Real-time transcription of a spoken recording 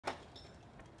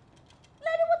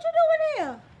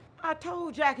I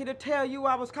told Jackie to tell you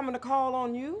I was coming to call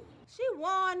on you. She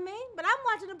warned me, but I'm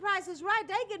watching The Price is Right.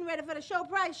 They getting ready for the show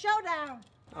price showdown.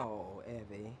 Oh,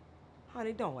 Evie.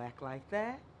 Honey, don't act like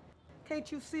that. Can't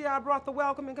you see I brought the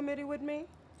welcoming committee with me?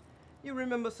 You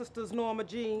remember Sisters Norma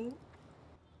Jean,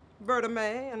 Berta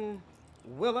Mae, and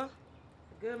Willa?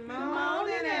 Good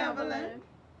morning, Evelyn.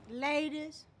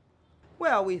 Ladies.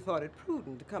 Well, we thought it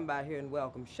prudent to come by here and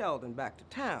welcome Sheldon back to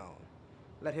town.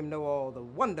 Let him know all the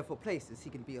wonderful places he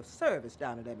can be of service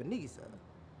down at Ebenezer.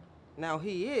 Now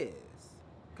he is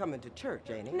coming to church,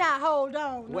 ain't he? Now, hold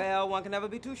on. Well, one can never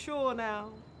be too sure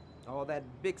now. All that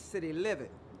big city living.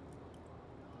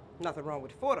 Nothing wrong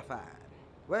with fortified.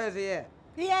 Where's he at?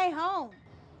 He ain't home.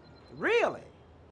 Really?